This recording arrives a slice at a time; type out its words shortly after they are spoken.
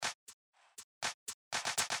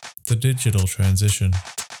The digital transition.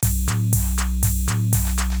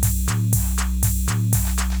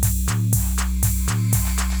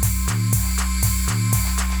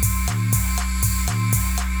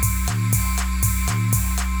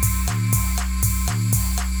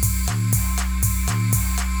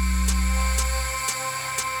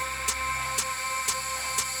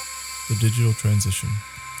 The Digital Transition,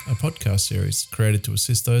 a podcast series created to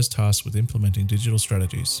assist those tasked with implementing digital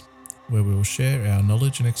strategies, where we will share our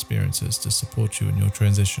knowledge and experiences to support you in your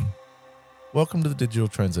transition. Welcome to The Digital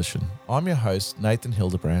Transition. I'm your host, Nathan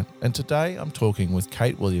Hildebrandt, and today I'm talking with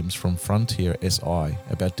Kate Williams from Frontier SI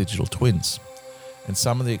about digital twins and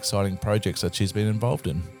some of the exciting projects that she's been involved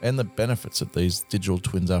in and the benefits that these digital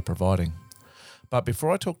twins are providing. But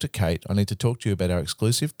before I talk to Kate, I need to talk to you about our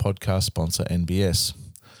exclusive podcast sponsor, NBS.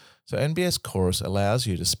 So NBS Chorus allows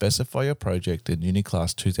you to specify your project in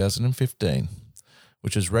UniClass 2015,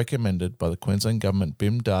 which is recommended by the Queensland Government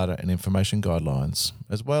BIM Data and Information Guidelines,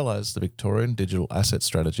 as well as the Victorian Digital Asset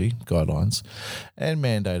Strategy Guidelines, and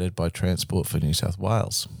mandated by Transport for New South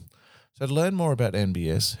Wales. So to learn more about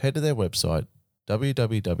NBS, head to their website,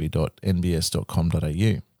 www.nbs.com.au.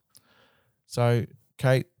 So,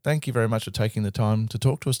 Kate, thank you very much for taking the time to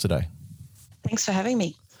talk to us today. Thanks for having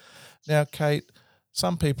me. Now, Kate,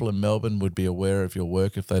 some people in Melbourne would be aware of your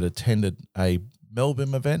work if they'd attended a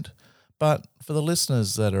Melbourne event, but for the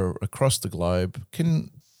listeners that are across the globe,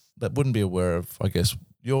 that wouldn't be aware of, I guess,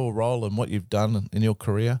 your role and what you've done in your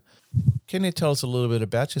career, can you tell us a little bit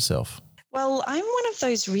about yourself? Well, I'm one of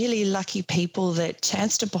those really lucky people that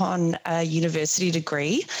chanced upon a university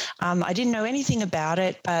degree. I didn't know anything about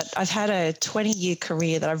it, but I've had a 20-year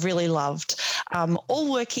career that I've really loved,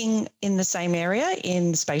 all working in the same area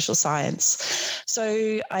in spatial science.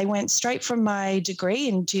 So I went straight from my degree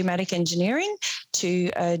in geomatic engineering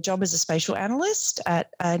to a job as a spatial analyst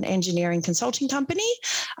at an engineering consulting company,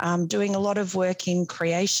 doing a lot of work in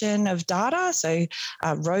creation of data, so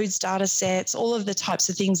roads data sets, all of the types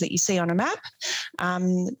of things that you see on a map,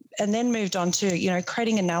 and then moved on to,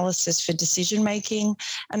 creating analysis for decision making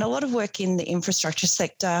and a lot of work in the infrastructure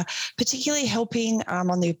sector, particularly helping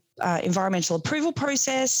on the environmental approval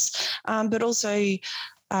process, but also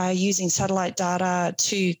using satellite data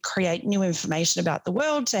to create new information about the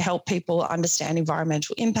world to help people understand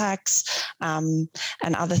environmental impacts and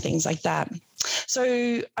other things like that.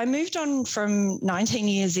 So I moved on from 19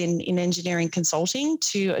 years in engineering consulting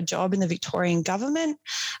to a job in the Victorian government.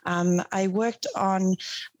 I worked on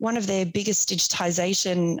one of their biggest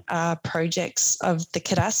digitisation projects of the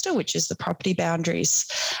cadastre, which is the property boundaries.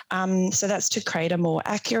 So that's to create a more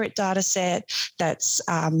accurate data set that's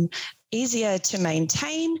easier to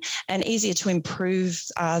maintain and easier to improve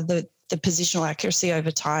the positional accuracy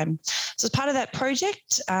over time. So as part of that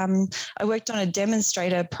project, I worked on a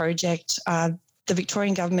demonstrator project, the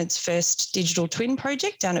Victorian Government's first digital twin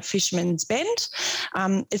project down at Fisherman's Bend.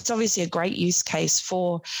 It's obviously a great use case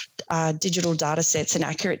for digital data sets and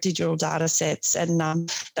accurate digital data sets. And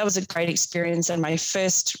that was a great experience and my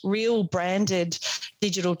first real branded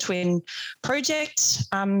digital twin project.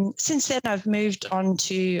 Since then, I've moved on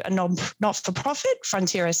to a not-for-profit,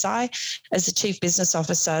 Frontier SI, as the Chief Business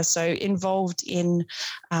Officer. So involved in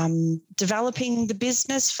developing the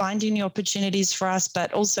business, finding new opportunities for us,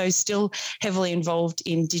 but also still heavily involved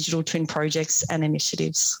in digital twin projects and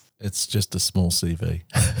initiatives. It's just a small CV.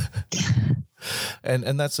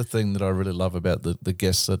 And that's the thing that I really love about the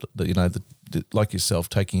guests that like yourself,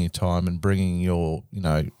 taking your time and bringing your,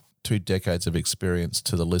 2 decades of experience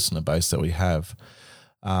to the listener base that we have.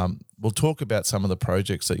 We'll talk about some of the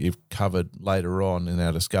projects that you've covered later on in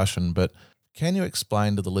our discussion, but can you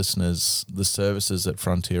explain to the listeners the services that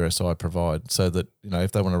Frontier SI provide so that,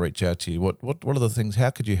 if they want to reach out to you, what are the things,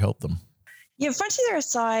 how could you help them? Yeah, Frontier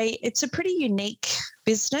SI, it's a pretty unique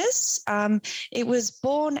business. It was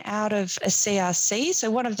born out of a CRC.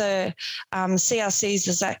 So one of the CRCs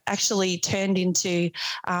has actually turned into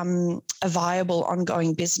a viable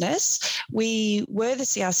ongoing business. We were the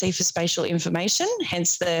CRC for spatial information,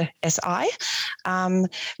 hence the SI.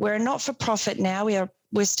 We're a not-for-profit now.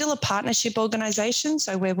 We're still a partnership organisation,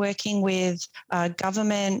 so we're working with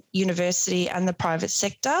government, university and the private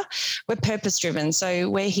sector. We're purpose-driven, so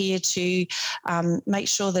we're here to make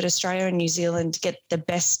sure that Australia and New Zealand get the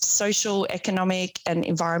best social, economic and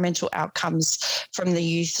environmental outcomes from the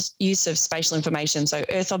use of spatial information. So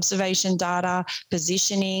Earth observation data,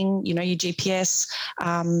 positioning, your GPS,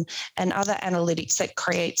 and other analytics that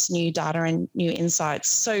creates new data and new insights.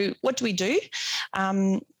 So what do?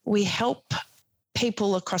 We help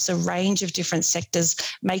people across a range of different sectors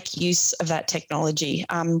make use of that technology.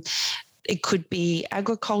 It could be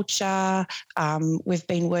agriculture. We've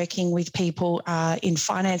been working with people in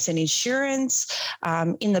finance and insurance,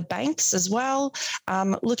 in the banks as well,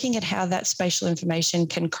 looking at how that spatial information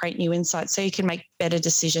can create new insights so you can make better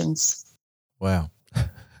decisions. Wow.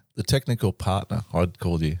 The technical partner, I'd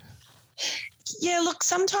call you. Yeah, look,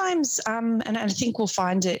 sometimes, and I think we'll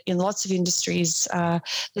find it in lots of industries,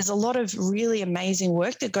 there's a lot of really amazing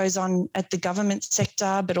work that goes on at the government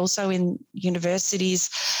sector, but also in universities.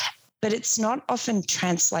 But it's not often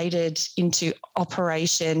translated into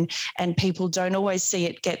operation, and people don't always see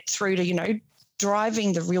it get through to,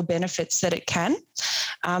 driving the real benefits that it can.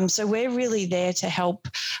 So we're really there to help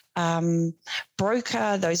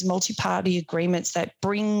broker those multi-party agreements that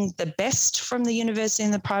bring the best from the university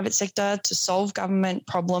and the private sector to solve government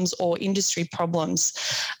problems or industry problems.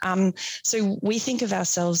 So we think of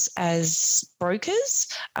ourselves as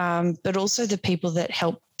brokers, but also the people that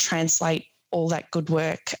help translate all that good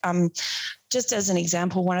work. Just as an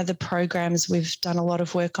example, one of the programs we've done a lot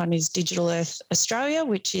of work on is Digital Earth Australia,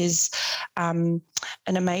 which is an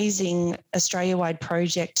amazing Australia-wide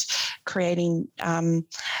project creating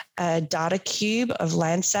a data cube of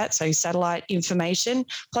Landsat, so satellite information,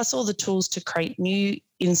 plus all the tools to create new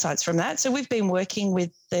insights from that. So we've been working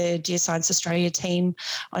with the Geoscience Australia team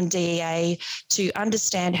on DEA to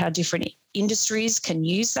understand how different industries can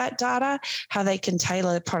use that data, how they can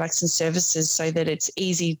tailor products and services so that it's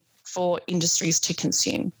easy for industries to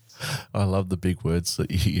consume. I love the big words that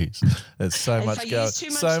you use. There's so much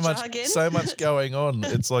going on.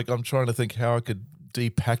 It's like I'm trying to think how I could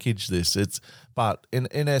depackage this. But in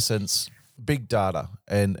essence, big data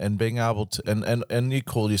and being able to and you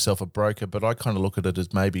call yourself a broker, but I kind of look at it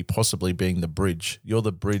as maybe possibly being the bridge. You're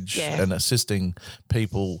the bridge and assisting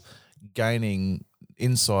people gaining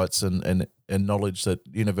insights and knowledge that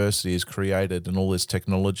university has created and all this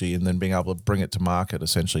technology, and then being able to bring it to market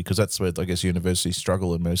essentially, because that's where I guess universities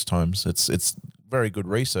struggle in most times. It's very good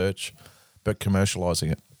research, but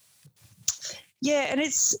commercializing it. Yeah, and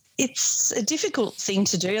it's a difficult thing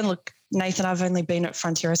to do. And look, Nathan, I've only been at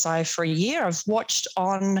Frontier SI for a year. I've watched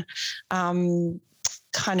on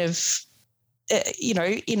kind of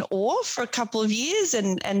in awe for a couple of years,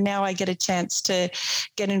 and now I get a chance to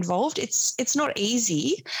get involved. It's not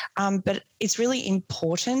easy, but it's really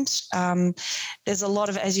important. There's a lot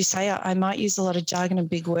of, as you say, I might use a lot of jargon and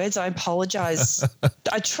big words. I apologize.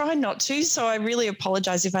 I try not to, so I really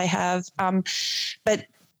apologize if I have. But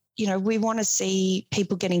we want to see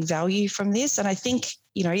people getting value from this. And I think,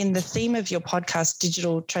 in the theme of your podcast,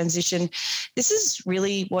 Digital Transition, this is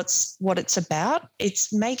really what it's about.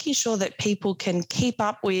 It's making sure that people can keep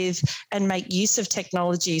up with and make use of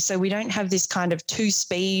technology, so we don't have this kind of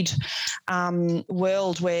two-speed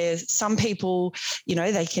world where some people,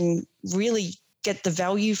 they can really get the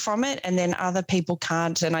value from it and then other people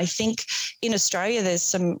can't. And I think in Australia, there's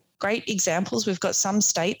some great examples. We've got some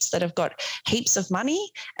states that have got heaps of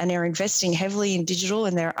money and they're investing heavily in digital,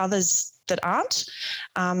 and there are others that aren't.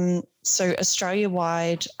 So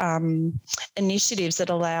Australia-wide initiatives that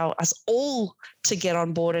allow us all to get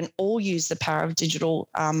on board and all use the power of digital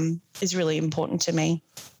is really important to me.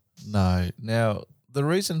 No. Now,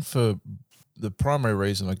 the primary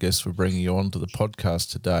reason, I guess, for bringing you on to the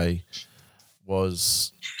podcast today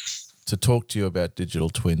was to talk to you about digital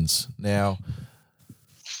twins. Now,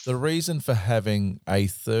 the reason for having a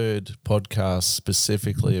third podcast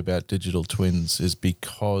specifically about digital twins is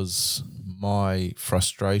because my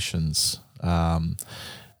frustrations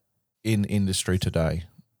in industry today.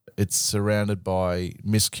 It's surrounded by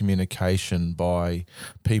miscommunication by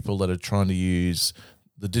people that are trying to use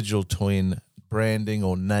the digital twin branding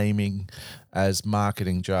or naming as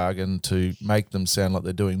marketing jargon to make them sound like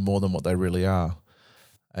they're doing more than what they really are.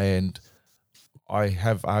 And I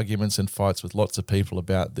have arguments and fights with lots of people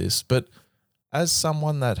about this, but as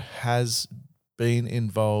someone that has been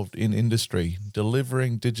involved in industry,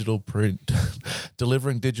 delivering digital twin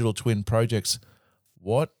projects,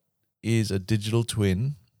 what is a digital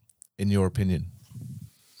twin in your opinion?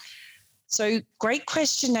 So great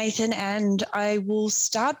question, Nathan. And I will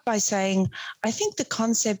start by saying I think the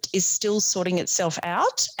concept is still sorting itself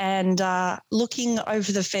out, and looking over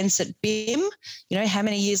the fence at BIM, how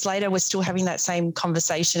many years later we're still having that same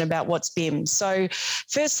conversation about what's BIM. So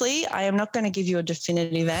firstly, I am not going to give you a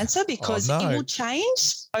definitive answer because it will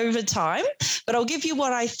change over time, but I'll give you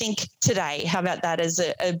what I think today. How about that as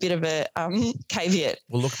a bit of a caveat?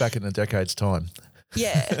 We'll look back in a decade's time.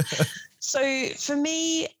 Yeah. So for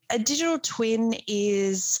me, a digital twin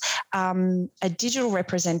is a digital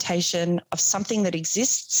representation of something that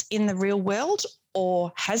exists in the real world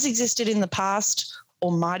or has existed in the past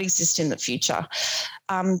or might exist in the future.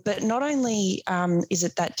 But not only is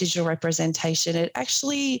it that digital representation, it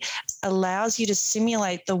actually allows you to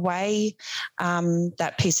simulate the way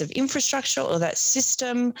that piece of infrastructure or that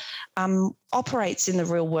system operates in the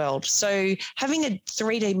real world. So having a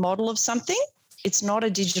 3D model of something, it's not a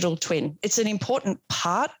digital twin. It's an important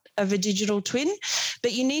part of a digital twin,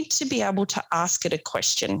 but you need to be able to ask it a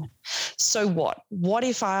question. So what? What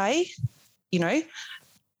if I,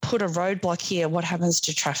 put a roadblock here? What happens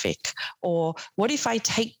to traffic? Or what if I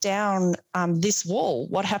take down this wall?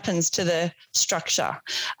 What happens to the structure?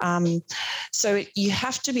 So you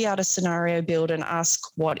have to be able to scenario build and ask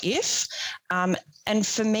what if. And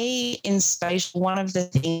for me in spatial, one of the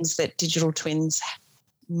things that digital twins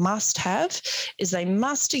must have is they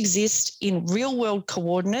must exist in real world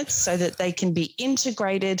coordinates so that they can be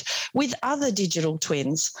integrated with other digital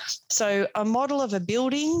twins. So a model of a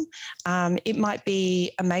building, it might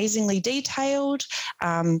be amazingly detailed.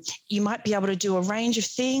 You might be able to do a range of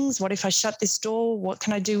things. What if I shut this door? What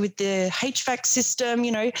can I do with the HVAC system?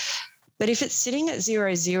 But if it's sitting at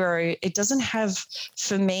 0, 0, it doesn't have,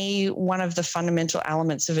 for me, one of the fundamental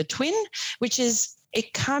elements of a twin, which is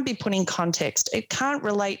it can't be put in context. It can't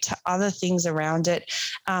relate to other things around it.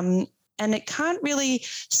 And it can't really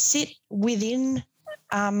sit within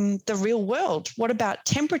the real world. What about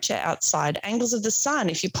temperature outside, angles of the sun?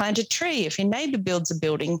 If you plant a tree, if your neighbour builds a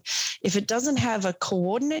building, if it doesn't have a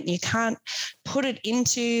coordinate, you can't put it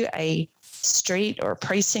into a street or a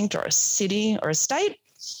precinct or a city or a state,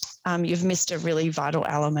 you've missed a really vital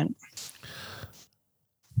element.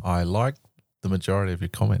 I like the majority of your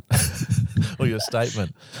comment or your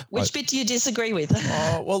statement. Which bit do you disagree with?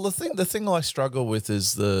 Well, the thing I struggle with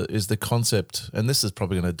is the concept, and this is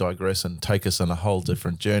probably going to digress and take us on a whole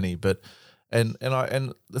different journey. But and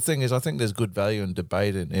the thing is, I think there's good value in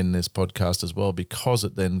debate in this podcast as well, because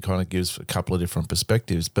it then kind of gives a couple of different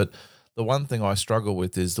perspectives. But the one thing I struggle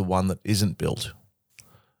with is the one that isn't built,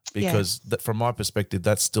 because that, from my perspective,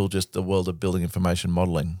 that's still just the world of building information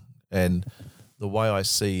modeling. And the way I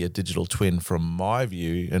see a digital twin from my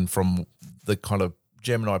view and from the kind of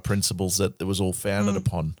Gemini principles that it was all founded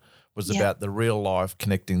upon was about the real life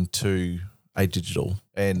connecting to a digital.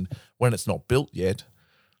 And when it's not built yet,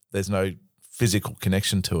 there's no physical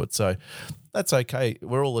connection to it. So that's okay.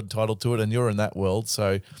 We're all entitled to it, and you're in that world.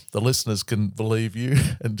 So the listeners can believe you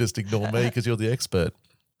and just ignore me because you're the expert.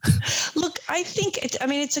 Look, I think,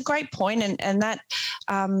 it's a great point, and that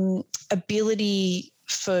ability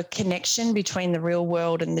for connection between the real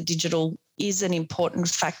world and the digital is an important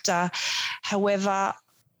factor. However,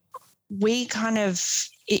 we kind of,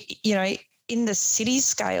 in the city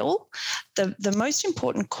scale, the most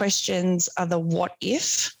important questions are the what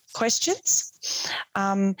if questions.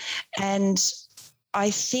 And I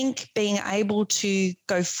think being able to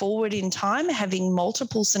go forward in time, having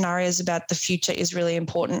multiple scenarios about the future is really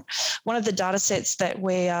important. One of the data sets that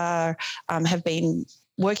we have been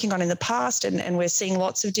working on in the past, and we're seeing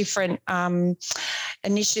lots of different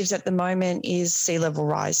initiatives at the moment, is sea level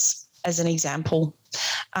rise as an example.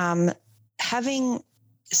 Having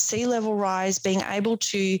sea level rise, being able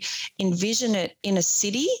to envision it in a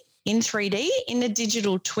city in 3D, in a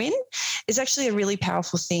digital twin, is actually a really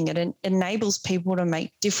powerful thing. It enables people to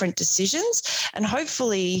make different decisions, and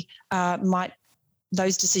hopefully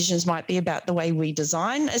those decisions might be about the way we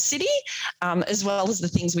design a city, as well as the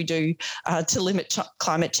things we do to limit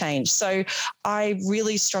climate change. So I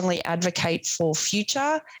really strongly advocate for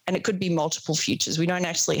future, and it could be multiple futures. We don't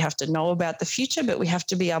actually have to know about the future, but we have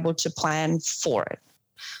to be able to plan for it.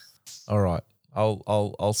 All right.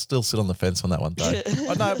 I'll still sit on the fence on that one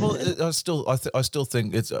though. I still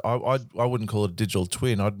think it's I wouldn't call it a digital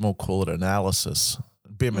twin. I'd more call it analysis,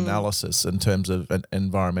 BIM analysis in terms of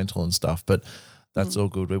environmental and stuff. But that's all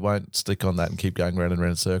good. We won't stick on that and keep going round and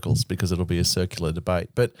round in circles, because it'll be a circular debate.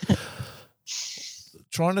 But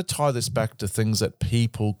trying to tie this back to things that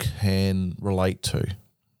people can relate to,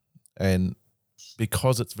 and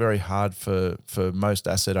because it's very hard for most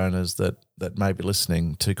asset owners that may be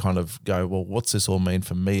listening to kind of go, well, what's this all mean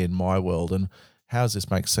for me in my world, and how does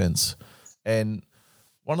this make sense? And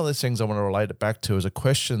one of the things I want to relate it back to is a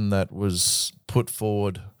question that was put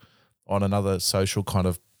forward on another social kind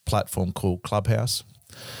of platform called Clubhouse,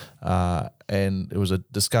 and it was a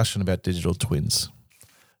discussion about digital twins.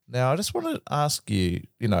 Now, I just want to ask you,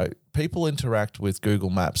 people interact with Google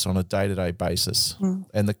Maps on a day-to-day basis,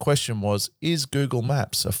 and the question was, is Google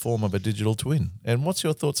Maps a form of a digital twin? And what's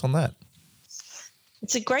your thoughts on that?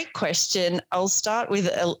 It's a great question. I'll start with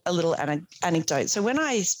a little anecdote. So when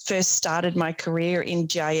I first started my career in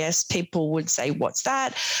GIS, people would say, "What's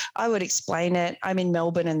that?" I would explain it. I'm in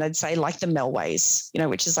Melbourne, and they'd say, like the Melways,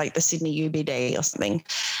 which is like the Sydney UBD or something.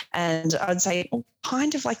 And I'd say,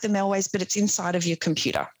 kind of like the Melways, but it's inside of your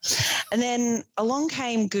computer. And then along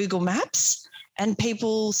came Google Maps. And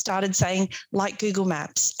people started saying, like Google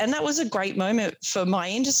Maps. And that was a great moment for my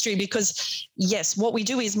industry because, yes, what we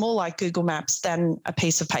do is more like Google Maps than a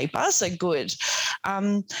piece of paper. So good.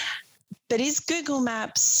 But is Google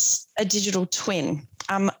Maps a digital twin?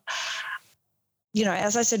 As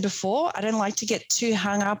I said before, I don't like to get too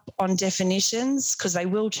hung up on definitions because they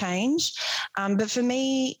will change. But for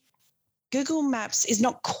me, Google Maps is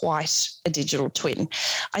not quite a digital twin.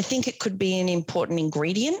 I think it could be an important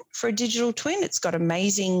ingredient for a digital twin. It's got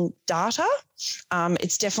amazing data.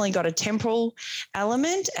 It's definitely got a temporal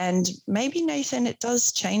element. And maybe, Nathan, it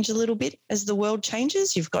does change a little bit as the world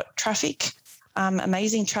changes. You've got traffic,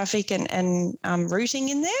 amazing traffic and routing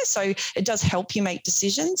in there. So it does help you make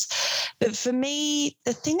decisions. But for me,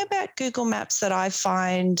 the thing about Google Maps that I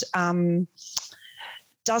find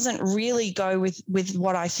doesn't really go with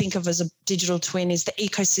what I think of as a digital twin is the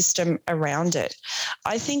ecosystem around it.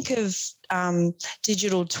 I think of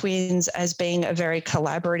digital twins as being a very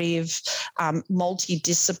collaborative,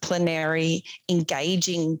 multidisciplinary,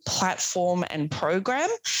 engaging platform and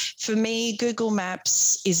program. For me, Google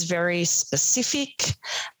Maps is very specific.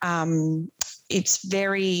 It's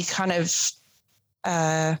very kind of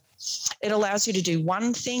it allows you to do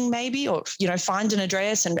one thing maybe, or, find an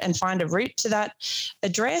address and find a route to that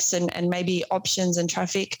address and maybe options and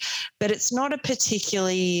traffic. But it's not a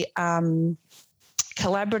particularly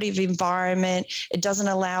collaborative environment. It doesn't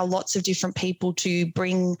allow lots of different people to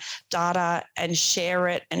bring data and share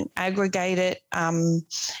it and aggregate it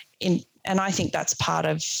and I think that's part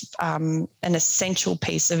of an essential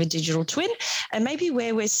piece of a digital twin. And maybe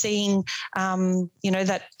where we're seeing,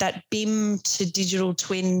 that BIM to digital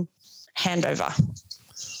twin handover.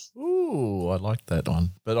 Ooh, I like that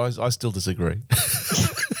one, but I still disagree.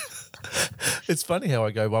 It's funny how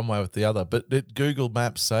I go one way with the other, but Google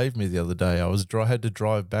Maps saved me the other day. I had to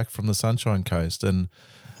drive back from the Sunshine Coast and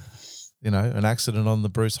an accident on the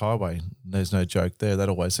Bruce Highway. There's no joke there. That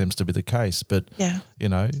always seems to be the case. But,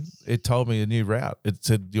 it told me a new route. It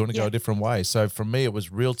said, you want to go a different way. So for me, it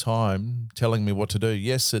was real time telling me what to do.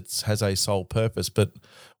 Yes, it has a sole purpose, but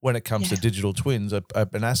when it comes to digital twins,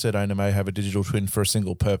 an asset owner may have a digital twin for a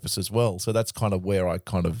single purpose as well. So that's kind of where I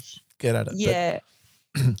kind of get at it. Yeah.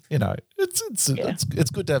 But,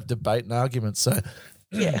 it's good to have debate and arguments. So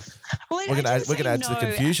yeah, well, we're going to add to the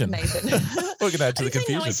confusion. We're going to add to the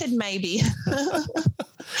confusion. No, I said maybe.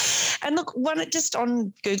 And look, just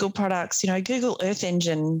on Google products, Google Earth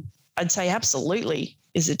Engine, I'd say absolutely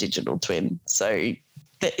is a digital twin. So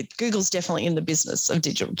Google's definitely in the business of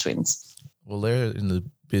digital twins. Well, they're in the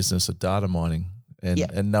business of data mining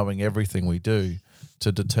and knowing everything we do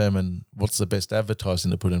to determine what's the best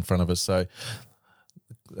advertising to put in front of us. So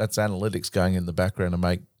that's analytics going in the background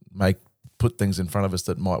to put things in front of us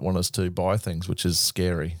that might want us to buy things, which is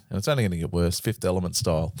scary. And it's only going to get worse, Fifth Element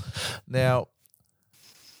style. Now,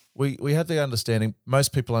 we have the understanding,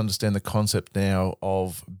 most people understand the concept now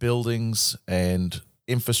of buildings and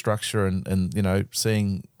infrastructure and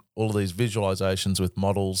seeing all of these visualizations with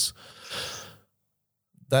models.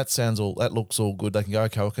 That looks all good. They can go,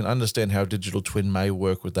 okay, I can understand how a digital twin may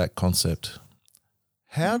work with that concept.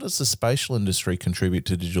 How does the spatial industry contribute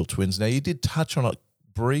to digital twins? Now, you did touch on it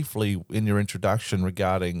briefly in your introduction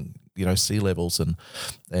regarding, sea levels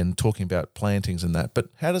and talking about plantings and that, but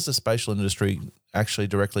how does the spatial industry actually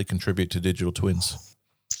directly contribute to digital twins?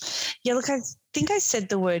 Yeah, look, I think I said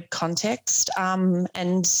the word context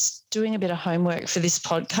and doing a bit of homework for this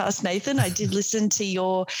podcast, Nathan. I did listen to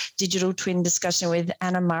your digital twin discussion with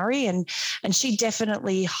Anna Murray and she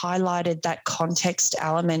definitely highlighted that context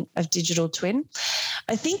element of digital twin.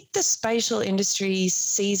 I think the spatial industry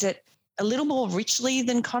sees it a little more richly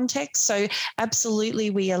than context. So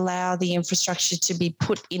absolutely we allow the infrastructure to be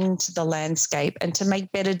put into the landscape and to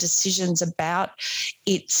make better decisions about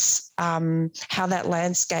its how that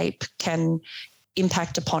landscape can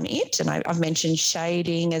impact upon it. And I've mentioned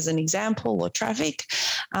shading as an example or traffic,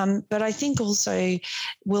 but I think also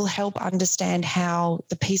will help understand how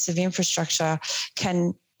the piece of infrastructure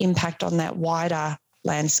can impact on that wider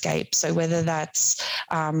landscape. So whether that's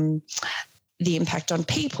the impact on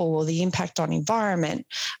people or the impact on environment.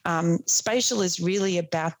 Spatial is really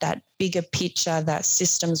about that bigger picture, that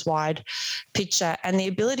systems-wide picture, and the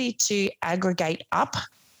ability to aggregate up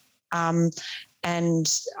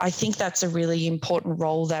And I think that's a really important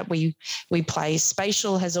role that we play.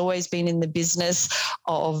 Spatial has always been in the business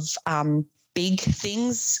of big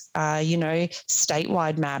things,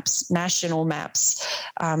 statewide maps, national maps.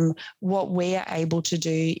 What we're able to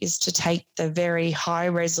do is to take the very high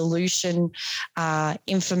resolution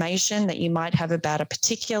information that you might have about a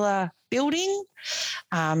particular building.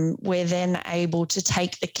 We're then able to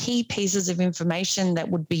take the key pieces of information that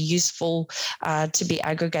would be useful to be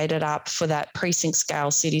aggregated up for that precinct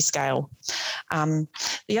scale, city scale.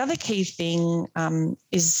 The other key thing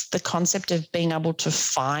is the concept of being able to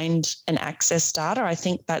find and access data. I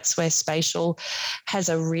think that's where spatial has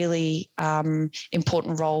a really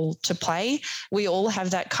important role to play. We all have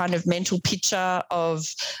that kind of mental picture of,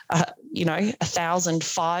 1,000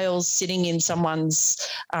 files sitting in someone's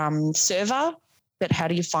server. But how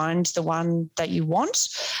do you find the one that you want?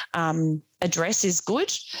 Address is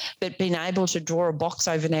good, but being able to draw a box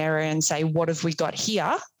over an area and say, what have we got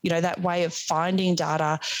here? That way of finding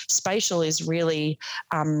data, spatial is really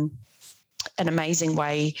an amazing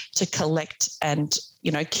way to collect and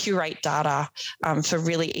curate data for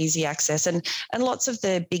really easy access. And lots of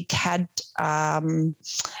the big CAD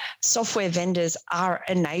software vendors are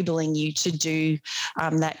enabling you to do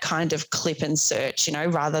that kind of clip and search,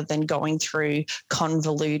 rather than going through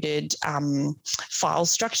convoluted file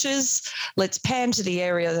structures. Let's pan to the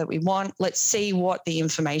area that we want. Let's see what the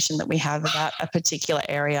information that we have about a particular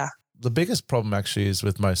area. The biggest problem actually is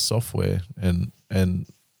with most software and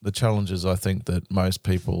the challenges I think that most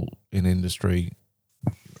people in industry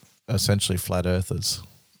are essentially flat earthers.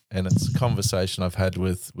 And it's a conversation I've had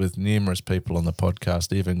with numerous people on the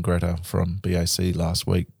podcast, even Greta from BAC last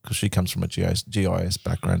week, because she comes from a GIS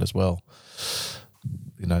background as well.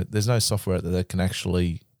 There's no software out there that can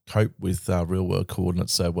actually cope with real world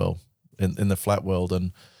coordinates so well in the flat world.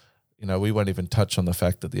 And, we won't even touch on the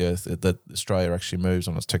fact that that Australia actually moves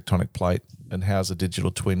on its tectonic plate, and how's a digital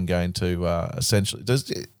twin going to essentially,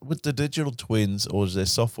 with the digital twins, or is there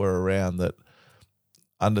software around that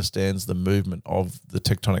understands the movement of the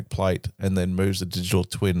tectonic plate and then moves the digital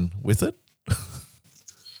twin with it?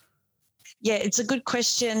 Yeah, it's a good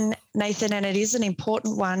question, Nathan, and it is an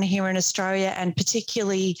important one here in Australia, and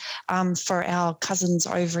particularly for our cousins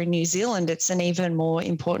over in New Zealand. It's an even more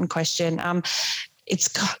important question. It's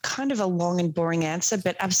kind of a long and boring answer,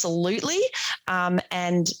 but absolutely.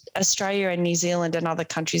 And Australia and New Zealand and other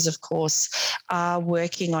countries, of course, are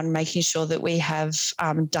working on making sure that we have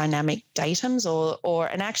dynamic datums or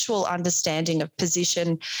an actual understanding of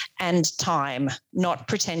position and time, not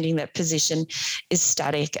pretending that position is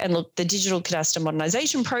static. And look, the Digital Cadastre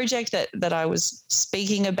Modernisation Project that I was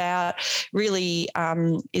speaking about really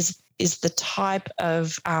is the type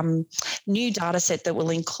of new data set that will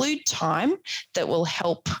include time that will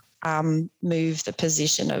help move the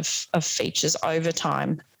position of features over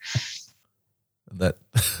time.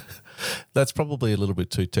 That's probably a little bit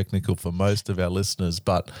too technical for most of our listeners,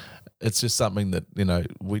 but it's just something that,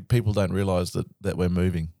 people don't realise that we're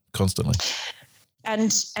moving constantly.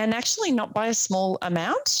 And actually not by a small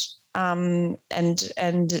amount. And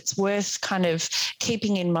it's worth kind of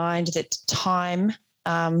keeping in mind that time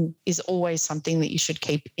is always something that you should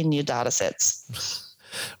keep in your data sets.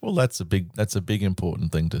 Well, that's a big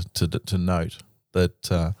important thing to note,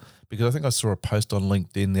 that because I think I saw a post on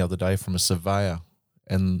LinkedIn the other day from a surveyor,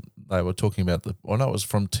 and they were talking about it was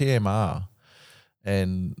from TMR,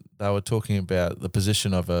 and they were talking about the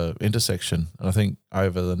position of a intersection, and I think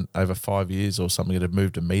over 5 years or something, it had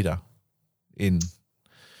moved a meter in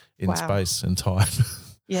Wow. space and time.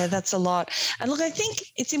 Yeah, that's a lot. And look, I think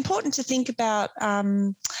it's important to think about,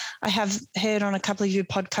 I have heard on a couple of your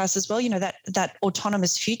podcasts as well, that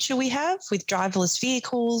autonomous future we have with driverless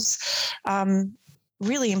vehicles,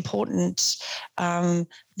 really important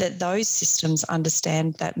that those systems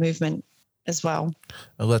understand that movement as well.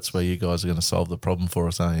 Well, that's where you guys are going to solve the problem for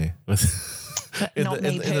us, aren't you? in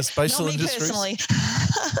the spatial industry. Not me personally.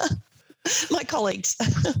 My colleagues.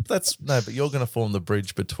 But you're going to form the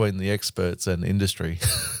bridge between the experts and industry.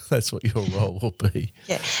 That's what your role will be.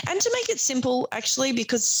 Yeah. And to make it simple, actually,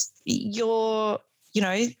 because your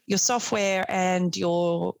software and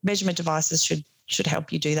your measurement devices should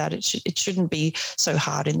help you do that. It shouldn't be so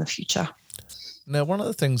hard in the future. Now, one of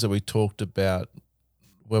the things that we talked about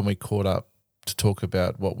when we caught up to talk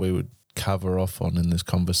about what we would cover off on in this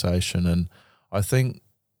conversation, and I think,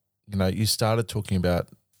 you started talking about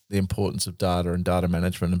the importance of data and data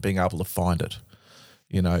management and being able to find it,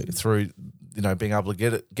 through, being able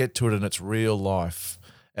to get to it in its real life.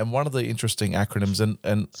 And one of the interesting acronyms,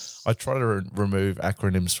 and I try to remove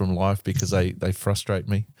acronyms from life because they frustrate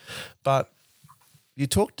me, but you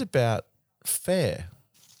talked about FAIR.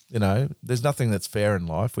 there's nothing that's fair in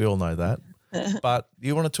life. We all know that. But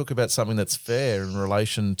you want to talk about something that's fair in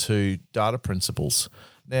relation to data principles.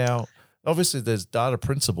 Now, obviously there's data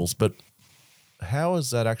principles, but how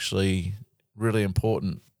is that actually really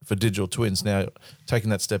important for digital twins? Now, taking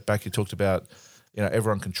that step back, you talked about,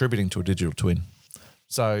 everyone contributing to a digital twin.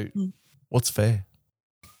 So what's fair?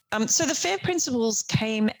 So the FAIR principles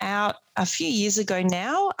came out a few years ago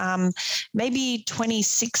now. Maybe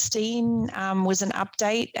 2016 was an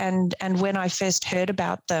update and when I first heard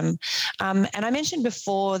about them. And I mentioned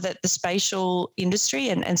before that the spatial industry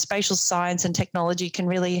and spatial science and technology can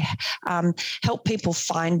really help people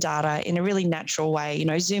find data in a really natural way.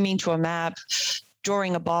 Zooming to a map,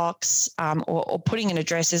 drawing a box or putting an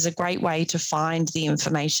address is a great way to find the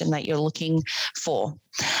information that you're looking for.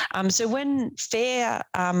 So when FAIR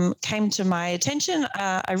came to my attention,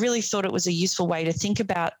 I really thought it was a useful way to think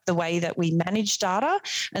about the way that we manage data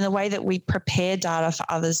and the way that we prepare data for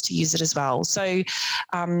others to use it as well. So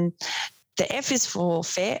the F is for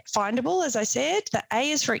fair, findable, as I said. The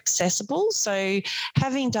A is for accessible. So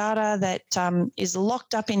having data that is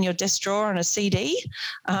locked up in your desk drawer on a CD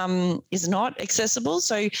is not accessible.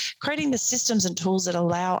 So creating the systems and tools that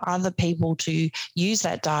allow other people to use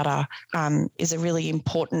that data is a really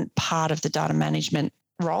important part of the data management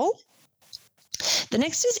role. The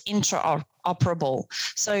next is interoperable.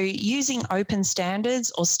 So using open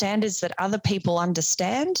standards or standards that other people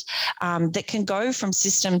understand that can go from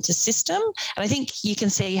system to system. And I think you can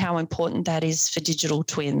see how important that is for digital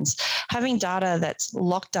twins. Having data that's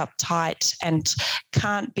locked up tight and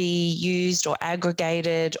can't be used or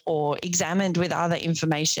aggregated or examined with other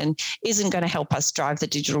information isn't going to help us drive the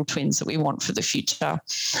digital twins that we want for the future.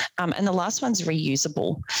 And the last one's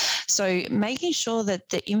reusable. So making sure that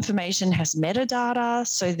the information has metadata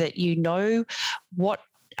so that you know what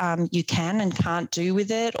you can and can't do with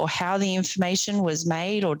it or how the information was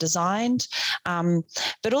made or designed,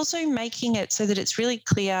 but also making it so that it's really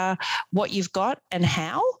clear what you've got and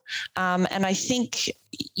how. And I think,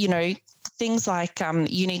 things like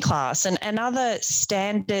Uniclass and other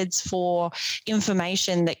standards for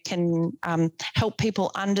information that can help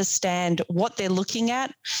people understand what they're looking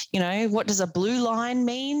at. What does a blue line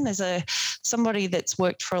mean? There's somebody that's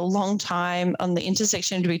worked for a long time on the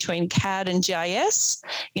intersection between CAD and GIS,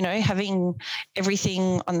 having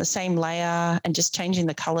everything on the same layer and just changing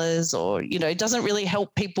the colors or, it doesn't really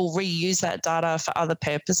help people reuse that data for other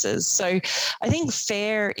purposes. So I think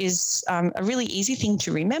FAIR is a really easy thing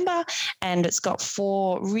to remember, and it's got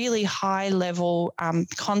 4 really high-level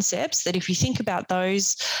concepts that if you think about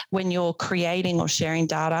those when you're creating or sharing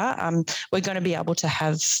data, we're going to be able to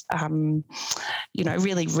have,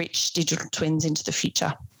 really rich digital twins into the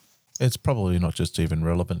future. It's probably not just even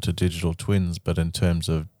relevant to digital twins, but in terms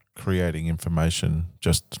of creating information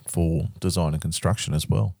just for design and construction as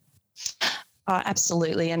well.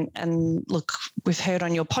 Absolutely. And look, we've heard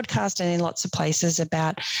on your podcast and in lots of places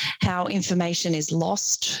about how information is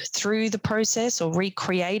lost through the process or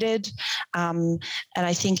recreated. And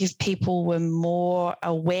I think if people were more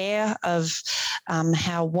aware of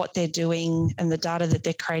how what they're doing and the data that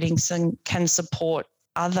they're creating can support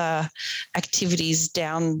other activities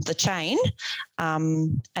down the chain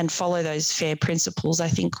and follow those FAIR principles, I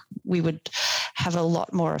think we would have a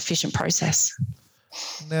lot more efficient process.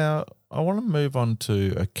 Now, I want to move on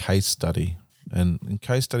to a case study. And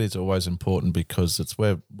case studies are always important because it's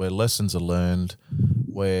where lessons are learned,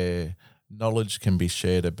 where knowledge can be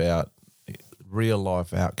shared about real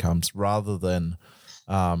life outcomes rather than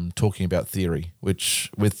talking about theory, which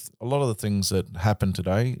with a lot of the things that happen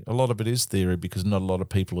today, a lot of it is theory because not a lot of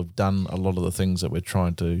people have done a lot of the things that we're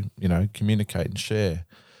trying to, communicate and share.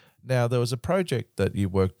 Now, there was a project that you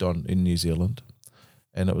worked on in New Zealand,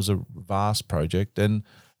 and it was a vast project, and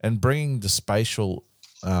bringing the spatial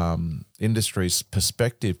industry's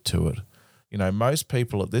perspective to it. Most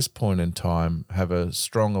people at this point in time have a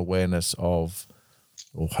strong awareness of,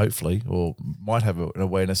 or hopefully, or might have an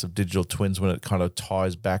awareness of digital twins when it kind of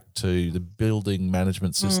ties back to the building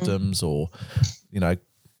management systems or,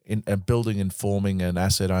 in a building informing an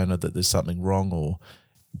asset owner that there's something wrong or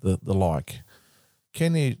the like.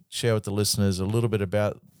 Can you share with the listeners a little bit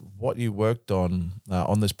about what you worked on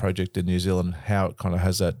this project in New Zealand, how it kind of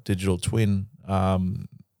has that digital twin,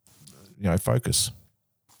 focus?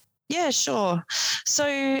 Yeah, sure. So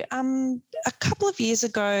a couple of years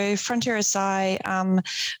ago, Frontier SI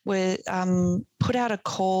put out a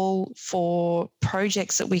call for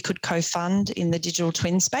projects that we could co-fund in the digital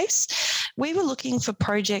twin space. We were looking for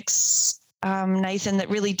projects, Nathan, that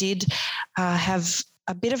really did have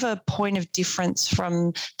a bit of a point of difference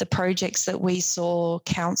from the projects that we saw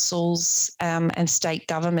councils and state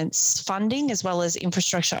governments funding, as well as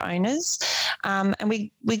infrastructure owners. And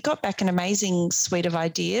we got back an amazing suite of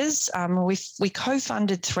ideas. We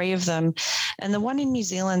co-funded 3 of them. And the one in New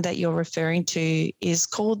Zealand that you're referring to is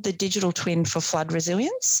called the Digital Twin for Flood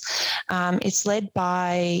Resilience. It's led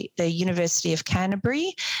by the University of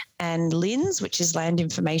Canterbury and LINZ, which is Land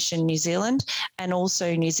Information New Zealand, and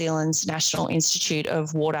also New Zealand's National Institute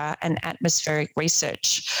of Water and Atmospheric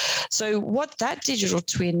Research. So what that digital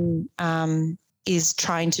twin is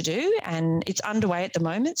trying to do, and it's underway at the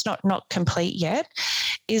moment, it's not complete yet,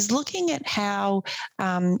 is looking at how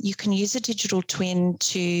you can use a digital twin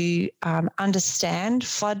to understand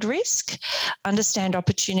flood risk, understand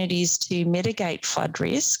opportunities to mitigate flood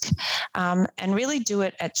risk, and really do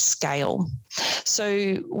it at scale.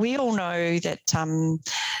 So we all know that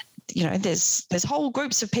there's whole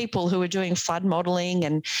groups of people who are doing flood modelling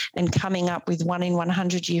and coming up with 1 in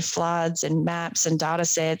 100 year floods and maps and data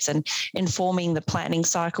sets and informing the planning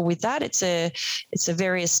cycle with that. It's a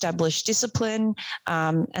very established discipline,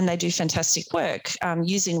 and they do fantastic work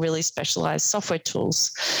using really specialised software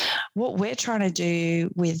tools. What we're trying to do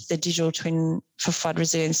with the digital twin for flood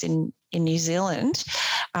resilience in New Zealand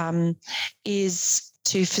is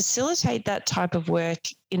to facilitate that type of work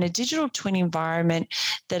in a digital twin environment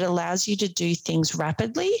that allows you to do things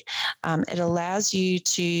rapidly. It allows you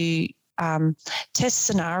to test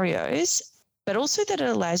scenarios, but also that it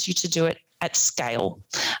allows you to do it at scale.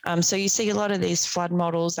 So you see a lot of these flood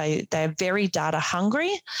models, they're very data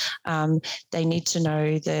hungry. They need to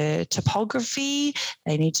know the topography.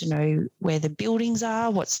 They need to know where the buildings are,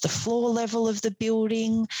 what's the floor level of the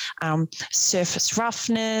building, surface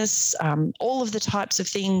roughness, all of the types of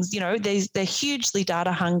things. They're hugely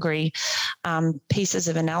data hungry pieces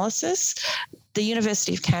of analysis. The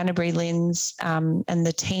University of Canterbury, LINZ, and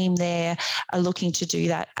the team there are looking to do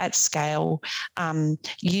that at scale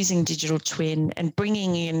using digital twin and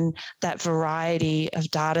bringing in that variety of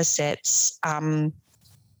data sets,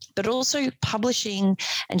 but also publishing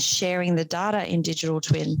and sharing the data in digital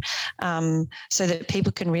twin so that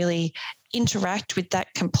people can really interact with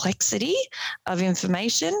that complexity of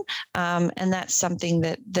information. And that's something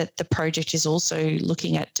that the project is also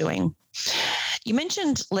looking at doing. You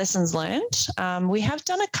mentioned lessons learned. We have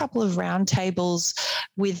done a couple of roundtables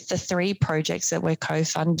with the 3 projects that we're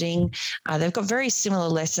co-funding. They've got very similar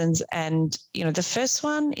lessons, and the first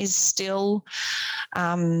one is still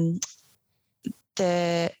the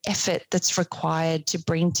effort that's required to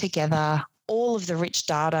bring together all of the rich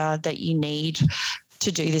data that you need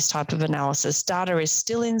to do this type of analysis. Data is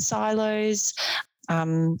still in silos.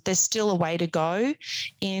 There's still a way to go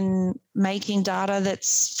in making data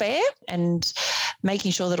that's fair and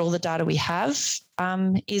making sure that all the data we have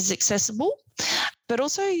is accessible. But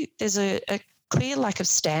also there's a clear lack of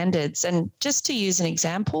standards. And just to use an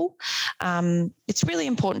example, it's really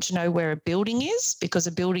important to know where a building is, because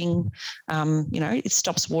a building, it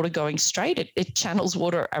stops water going straight. It channels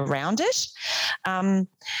water around it.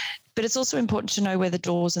 But it's also important to know where the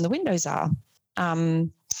doors and the windows are.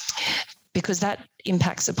 Because that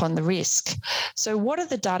impacts upon the risk. So what are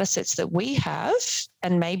the data sets that we have,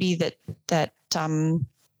 and maybe that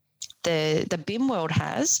the BIM world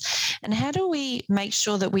has, and how do we make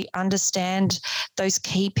sure that we understand those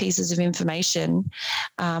key pieces of information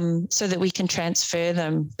so that we can transfer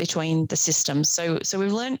them between the systems? So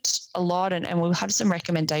we've learnt a lot, and we'll have some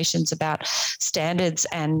recommendations about standards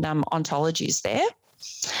and ontologies there.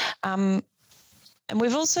 And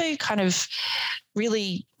we've also kind of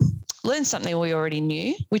really learned something we already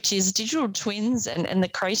knew, which is digital twins and the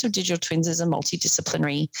creation of digital twins is a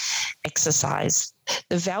multidisciplinary exercise.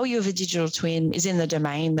 The value of a digital twin is in the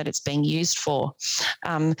domain that it's being used for.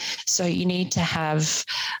 So you need to have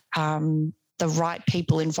the right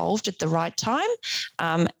people involved at the right time.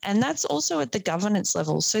 And that's also at the governance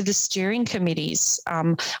level. So the steering committees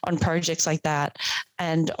on projects like that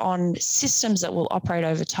and on systems that will operate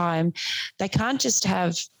over time, they can't just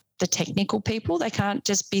have the technical people. They can't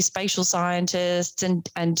just be spatial scientists and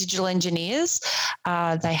digital engineers.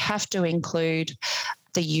 They have to include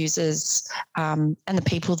the users and the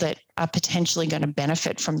people that are potentially going to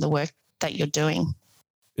benefit from the work that you're doing.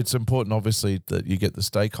 It's important, obviously, that you get the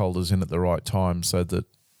stakeholders in at the right time so that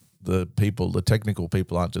the technical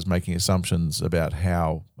people aren't just making assumptions about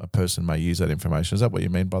how a person may use that information. Is that what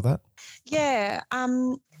you mean by that? Yeah.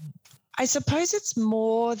 I suppose it's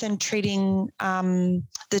more than treating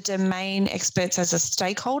the domain experts as a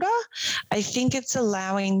stakeholder. I think it's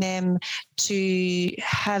allowing them to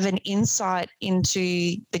have an insight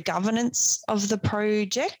into the governance of the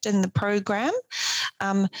project and the program,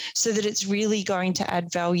 so that it's really going to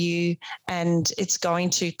add value and it's going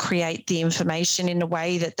to create the information in a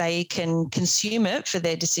way that they can consume it for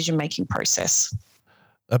their decision-making process.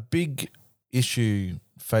 A big issue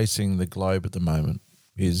facing the globe at the moment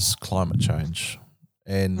is climate change,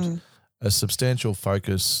 and a substantial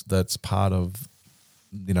focus that's part of,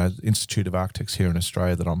 the Institute of Architects here in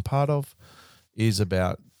Australia that I'm part of is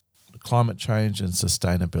about climate change and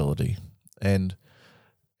sustainability. And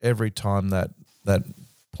every time that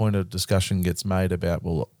point of discussion gets made about,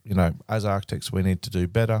 well, as architects, we need to do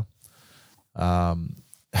better, and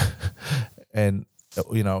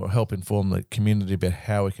help inform the community about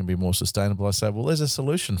how we can be more sustainable, I say, well, there's a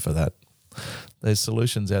solution for that. There's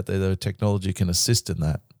solutions out there that technology can assist in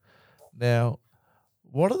that. Now,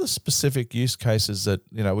 what are the specific use cases that,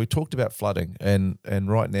 we talked about flooding, and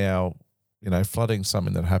right now, flooding is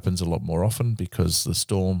something that happens a lot more often because the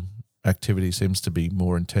storm activity seems to be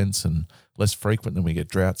more intense and less frequent than we get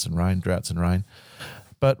droughts and rain.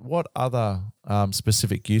 But what other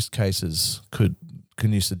specific use cases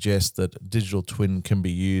can you suggest that digital twin can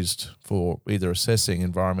be used for either assessing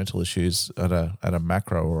environmental issues at a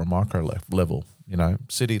macro or a micro level,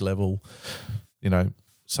 city level,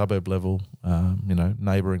 suburb level,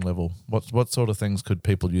 neighbouring level? What sort of things could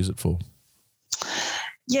people use it for?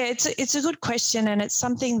 Yeah, it's a good question, and it's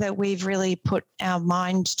something that we've really put our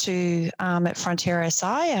mind to at Frontier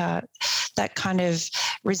SI, that kind of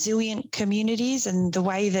resilient communities and the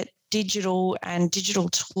way that digital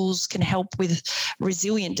tools can help with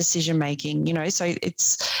resilient decision making. So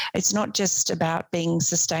it's not just about being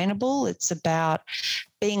sustainable, it's about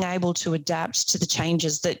being able to adapt to the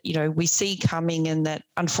changes that we see coming and that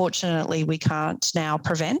unfortunately we can't now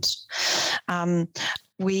prevent.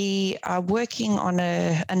 We are working on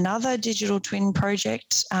another digital twin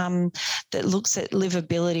project that looks at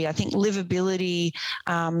livability. I think livability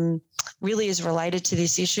really is related to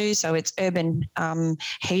this issue. So it's urban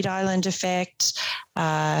heat island effect.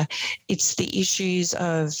 It's the issues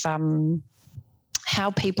of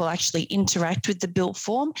how people actually interact with the built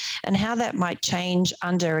form and how that might change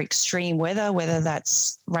under extreme weather, whether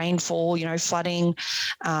that's rainfall, flooding,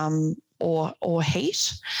 or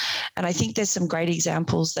heat. And I think there's some great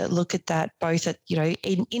examples that look at that both at,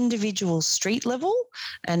 in individual street level,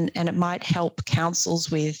 and it might help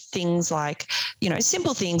councils with things like,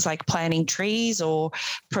 simple things like planting trees or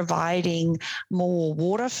providing more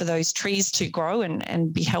water for those trees to grow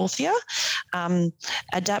and be healthier.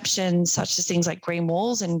 Adaptation such as things like green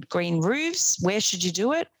walls and green roofs. Where should you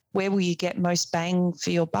do it? Where will you get most bang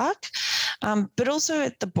for your buck? But also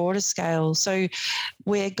at the broader scale. So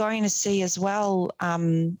we're going to see as well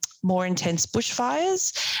more intense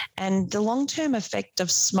bushfires, and the long-term effect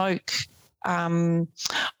of smoke on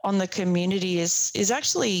the community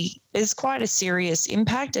is quite a serious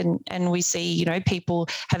impact, and we see people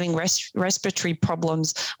having respiratory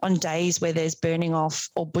problems on days where there's burning off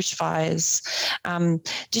or bushfires.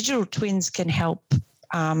 Digital twins can help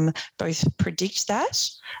both predict that,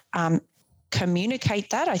 communicate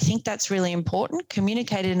that. I think that's really important.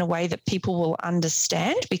 Communicate it in a way that people will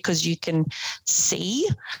understand, because you can see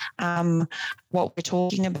what we're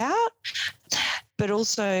talking about, but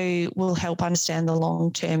also will help understand the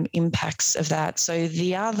long-term impacts of that. So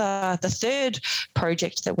the third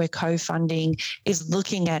project that we're co-funding is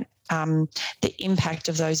looking at the impact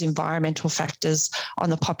of those environmental factors on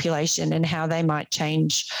the population and how they might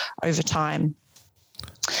change over time.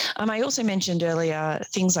 I also mentioned earlier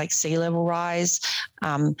things like sea level rise,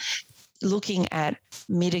 looking at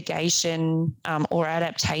mitigation or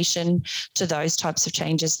adaptation to those types of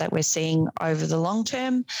changes that we're seeing over the long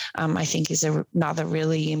term, I think is another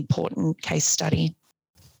really important case study.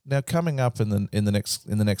 Now, coming up in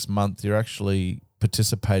the next month, you're actually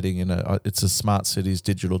participating in it's a Smart Cities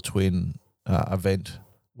Digital Twin event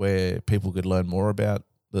where people could learn more about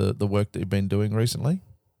the work that you've been doing recently. Do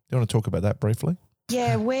you want to talk about that briefly?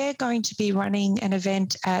 Yeah, we're going to be running an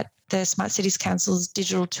event at the Smart Cities Council's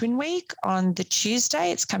Digital Twin Week on the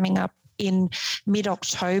Tuesday. It's coming up in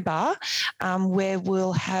mid-October, where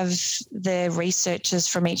we'll have the researchers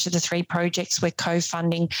from each of the three projects we're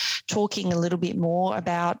co-funding talking a little bit more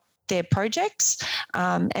about their projects.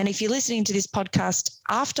 And if you're listening to this podcast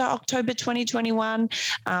after October 2021,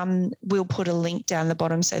 we'll put a link down the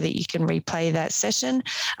bottom so that you can replay that session.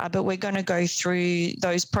 But we're going to go through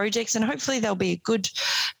those projects, and hopefully there'll be a good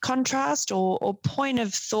contrast or point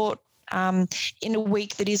of thought in a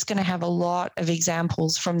week that is going to have a lot of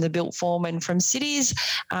examples from the built form and from cities.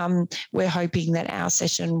 We're hoping that our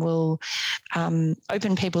session will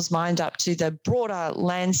open people's mind up to the broader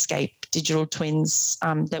landscape digital twins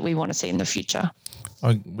that we want to see in the future.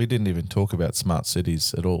 We didn't even talk about smart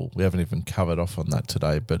cities at all. We haven't even covered off on that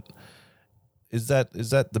today. But is that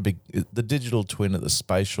the digital twin at the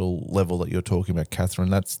spatial level that you're talking about, Catherine?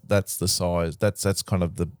 That's the size. That's kind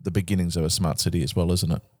of the beginnings of a smart city as well,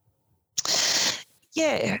 isn't it?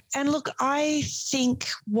 Yeah. And look, I think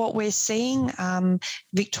what we're seeing,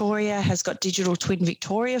 Victoria has got Digital Twin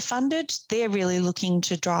Victoria funded. They're really looking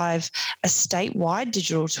to drive a statewide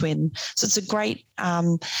digital twin. So it's a great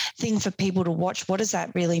thing for people to watch. What does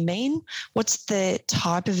that really mean? What's the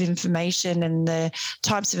type of information and the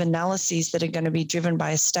types of analyses that are going to be driven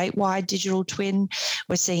by a statewide digital twin?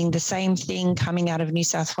 We're seeing the same thing coming out of New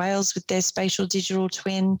South Wales with their spatial digital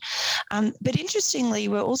twin. But interestingly,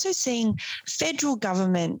 we're also seeing federal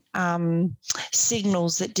government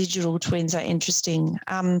signals that digital twins are interesting.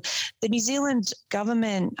 The New Zealand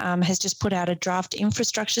government has just put out a draft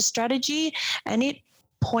infrastructure strategy, and it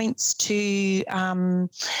points to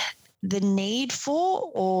the need for,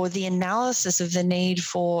 or the analysis of the need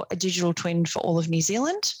for, a digital twin for all of New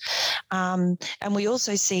Zealand. And we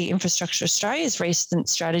also see Infrastructure Australia's recent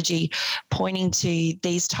strategy pointing to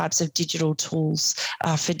these types of digital tools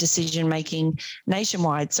for decision making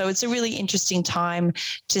nationwide. So it's a really interesting time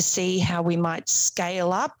to see how we might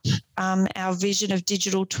scale up our vision of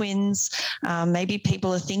digital twins. Maybe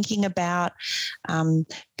people are thinking about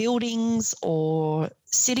buildings or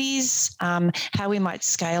cities, how we might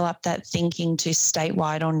scale up that thinking to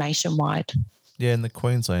statewide or nationwide. Yeah, and the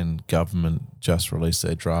Queensland government just released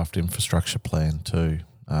their draft infrastructure plan too.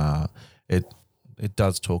 It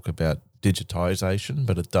does talk about digitisation,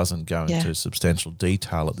 but it doesn't go into substantial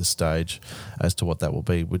detail at this stage as to what that will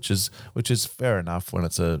be, which is fair enough when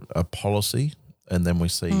it's a policy, and then we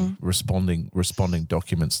see responding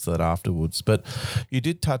documents to that afterwards. But you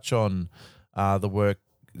did touch on the work,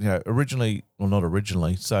 originally, well, not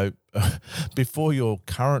originally. So before your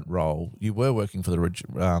current role, you were working for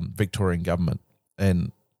the Victorian government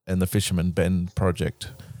and the Fisherman Bend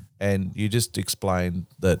project. And you just explained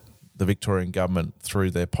that the Victorian government,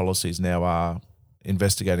 through their policies, now are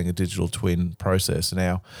investigating a digital twin process.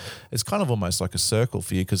 Now, it's kind of almost like a circle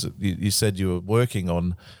for you, because you said you were working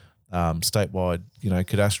on statewide,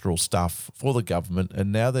 cadastral stuff for the government,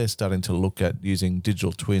 and now they're starting to look at using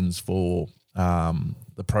digital twins for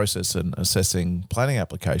the process and assessing planning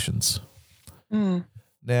applications.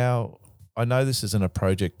 Now, I know this isn't a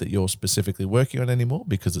project that you're specifically working on anymore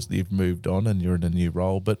because you've moved on and you're in a new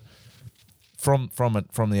role, but from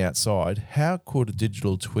the outside, how could a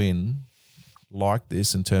digital twin like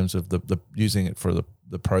this, in terms of the using it for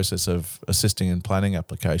the process of assisting in planning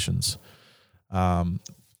applications,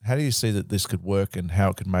 how do you see that this could work, and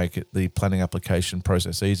how it could make the planning application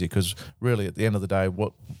process easier? Because really, at the end of the day,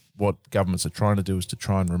 what governments are trying to do is to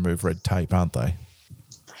try and remove red tape, aren't they?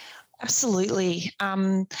 Absolutely.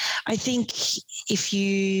 I think if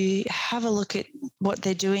you have a look at what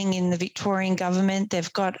they're doing in the Victorian government,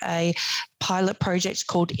 they've got a pilot project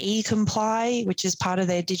called eComply, which is part of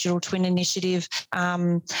their digital twin initiative,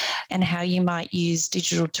 and how you might use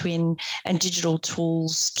digital twin and digital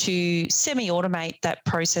tools to semi-automate that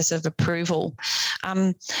process of approval.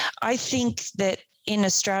 I think that in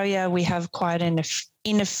Australia, we have quite an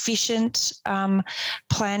inefficient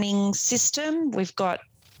planning system. We've got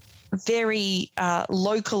very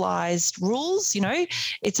localized rules.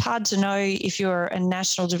 It's hard to know if you're a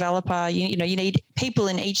national developer. You need people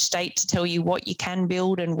in each state to tell you what you can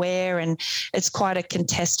build and where, and it's quite a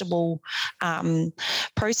contestable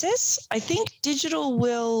process. I think digital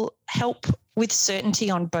will help with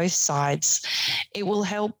certainty on both sides. It will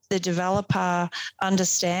help the developer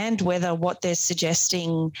understand whether what they're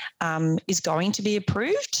suggesting is going to be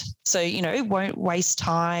approved. So, it won't waste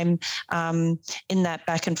time in that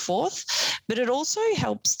back and forth. But it also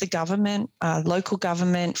helps the government, local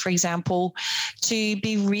government, for example, to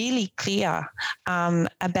be really clear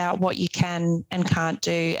about what you can and can't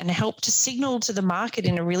do, and help to signal to the market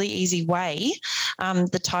in a really easy way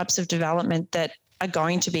the types of development that are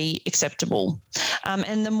going to be acceptable.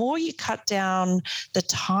 And the more you cut down the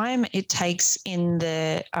time it takes in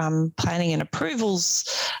the planning and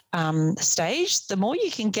approvals stage, the more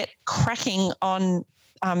you can get cracking on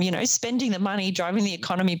spending the money, driving the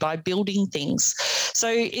economy by building things. So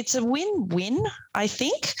it's a win-win, I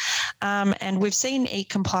think. And we've seen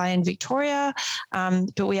eComply in Victoria,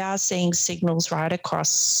 but we are seeing signals right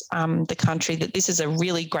across the country that this is a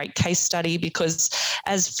really great case study, because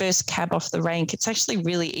as first cab off the rank, it's actually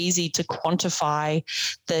really easy to quantify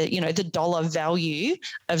the dollar value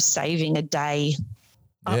of saving a day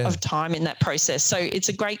of time in that process. So it's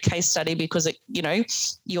a great case study because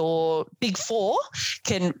your big four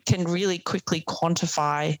can really quickly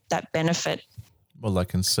quantify that benefit. Well, they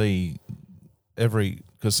can see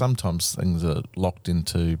because sometimes things are locked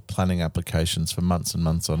into planning applications for months and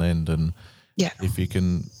months on end, and if you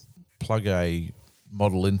can plug a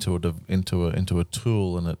model into a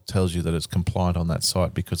tool and it tells you that it's compliant on that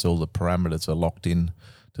site because all the parameters are locked in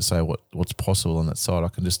to say what's possible on that site, I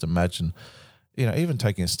can just imagine, even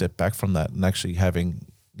taking a step back from that and actually having,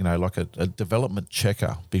 like a development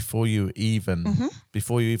checker before you even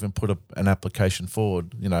put an application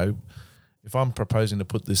forward. If I'm proposing to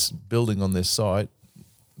put this building on this site,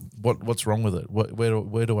 what's wrong with it?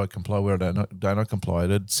 Where do I comply? Where don't I comply?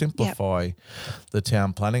 It'd simplify the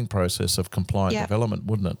town planning process of compliant development,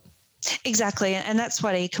 wouldn't it? Exactly, and that's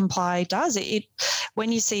what eComply does. It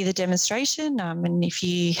when you see the demonstration, and if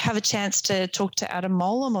you have a chance to talk to Adam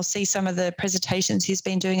Molam or see some of the presentations he's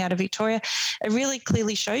been doing out of Victoria, it really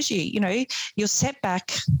clearly shows you, your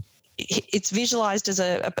setback. It's visualized as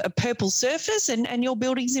a purple surface and your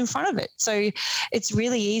building's in front of it. So it's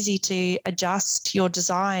really easy to adjust your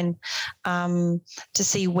design to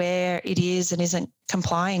see where it is and isn't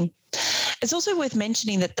complying. It's also worth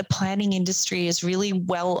mentioning that the planning industry is really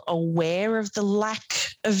well aware of the lack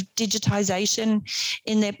of digitisation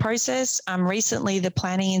in their process. Recently, the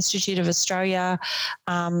Planning Institute of Australia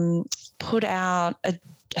put out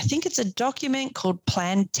I think it's a document called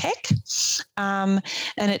Plan Tech, and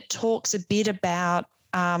it talks a bit about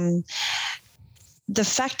the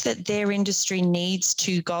fact that their industry needs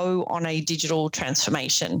to go on a digital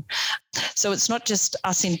transformation. So it's not just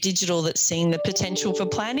us in digital that's seeing the potential for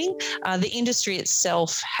planning. The industry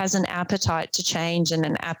itself has an appetite to change and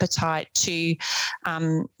an appetite to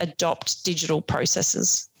adopt digital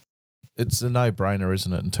processes. It's a no-brainer,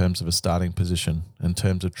 isn't it, in terms of a starting position, in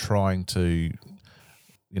terms of trying to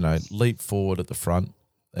leap forward at the front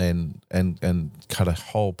and cut a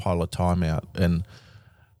whole pile of time out, and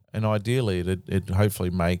ideally it'd hopefully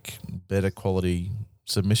make better quality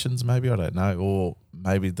submissions. Maybe, I don't know, or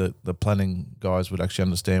maybe the planning guys would actually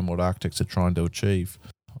understand what architects are trying to achieve.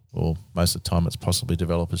 Or most of the time, it's possibly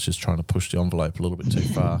developers just trying to push the envelope a little bit too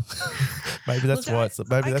far. Maybe that's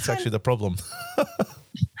actually the problem.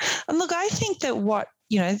 And look, I think that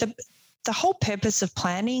the whole purpose of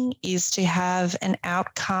planning is to have an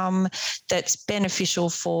outcome that's beneficial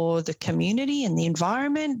for the community and the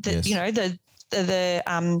environment. That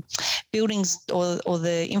the buildings or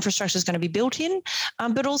the infrastructure is going to be built in,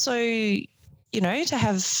 but also to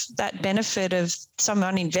have that benefit of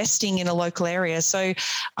someone investing in a local area. So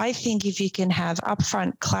I think if you can have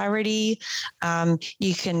upfront clarity,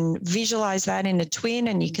 you can visualize that in a twin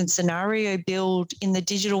and you can scenario build in the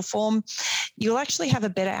digital form, you'll actually have a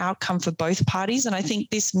better outcome for both parties. And I think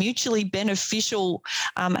this mutually beneficial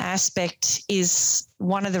aspect is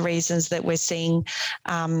one of the reasons that we're seeing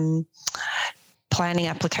planning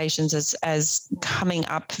applications as coming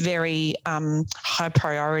up very high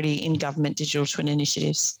priority in government digital twin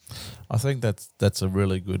initiatives. I think that's a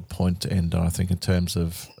really good point to end on, I think, in terms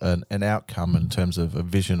of an outcome, in terms of a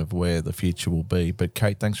vision of where the future will be. But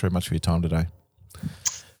Kate, thanks very much for your time today.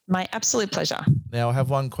 My absolute pleasure. Now, I have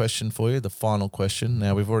one question for you, the final question.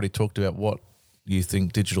 Now, we've already talked about what you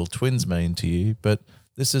think digital twins mean to you, but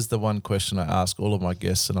this is the one question I ask all of my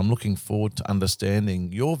guests, and I'm looking forward to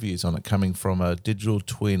understanding your views on it coming from a digital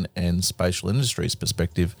twin and spatial industries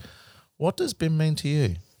perspective. What does BIM mean to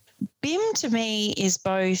you? BIM to me is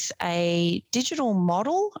both a digital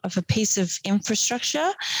model of a piece of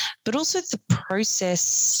infrastructure, but also the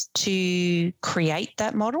process to create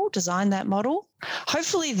that model, design that model.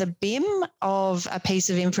 Hopefully the BIM of a piece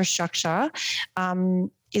of infrastructure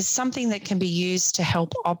is something that can be used to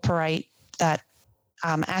help operate that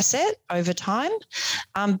asset over time,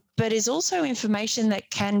 but is also information that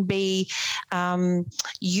can be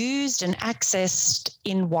used and accessed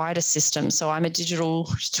in wider systems. So I'm a digital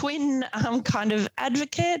twin kind of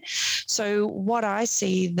advocate. So what I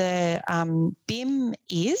see the BIM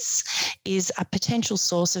is a potential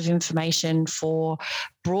source of information for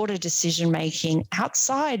broader decision making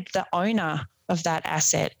outside the owner of that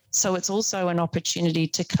asset. So it's also an opportunity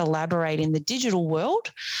to collaborate in the digital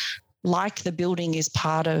world, like the building is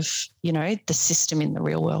part of, the system in the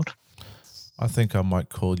real world. I think I might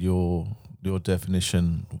call your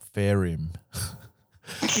definition FAIRIM.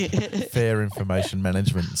 Fair information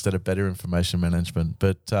management instead of better information management.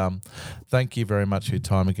 But thank you very much for your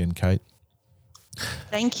time again, Kate.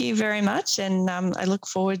 Thank you very much, and I look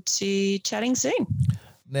forward to chatting soon.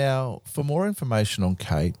 Now, for more information on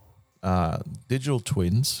Kate, digital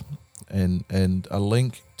twins, and a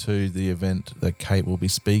link to the event that Kate will be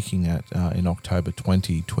speaking at in October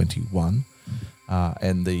 2021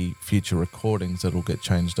 and the future recordings that will get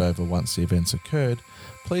changed over once the event's occurred,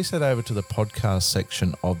 please head over to the podcast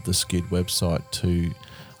section of the Skid website to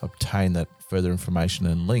obtain that further information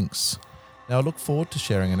and links. Now, I look forward to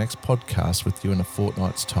sharing our next podcast with you in a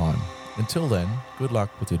fortnight's time. Until then, good luck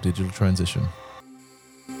with your digital transition.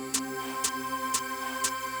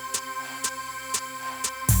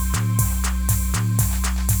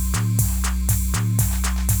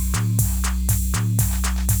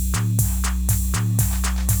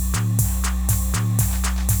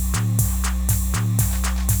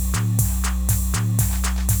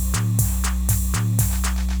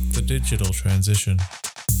 The digital transition.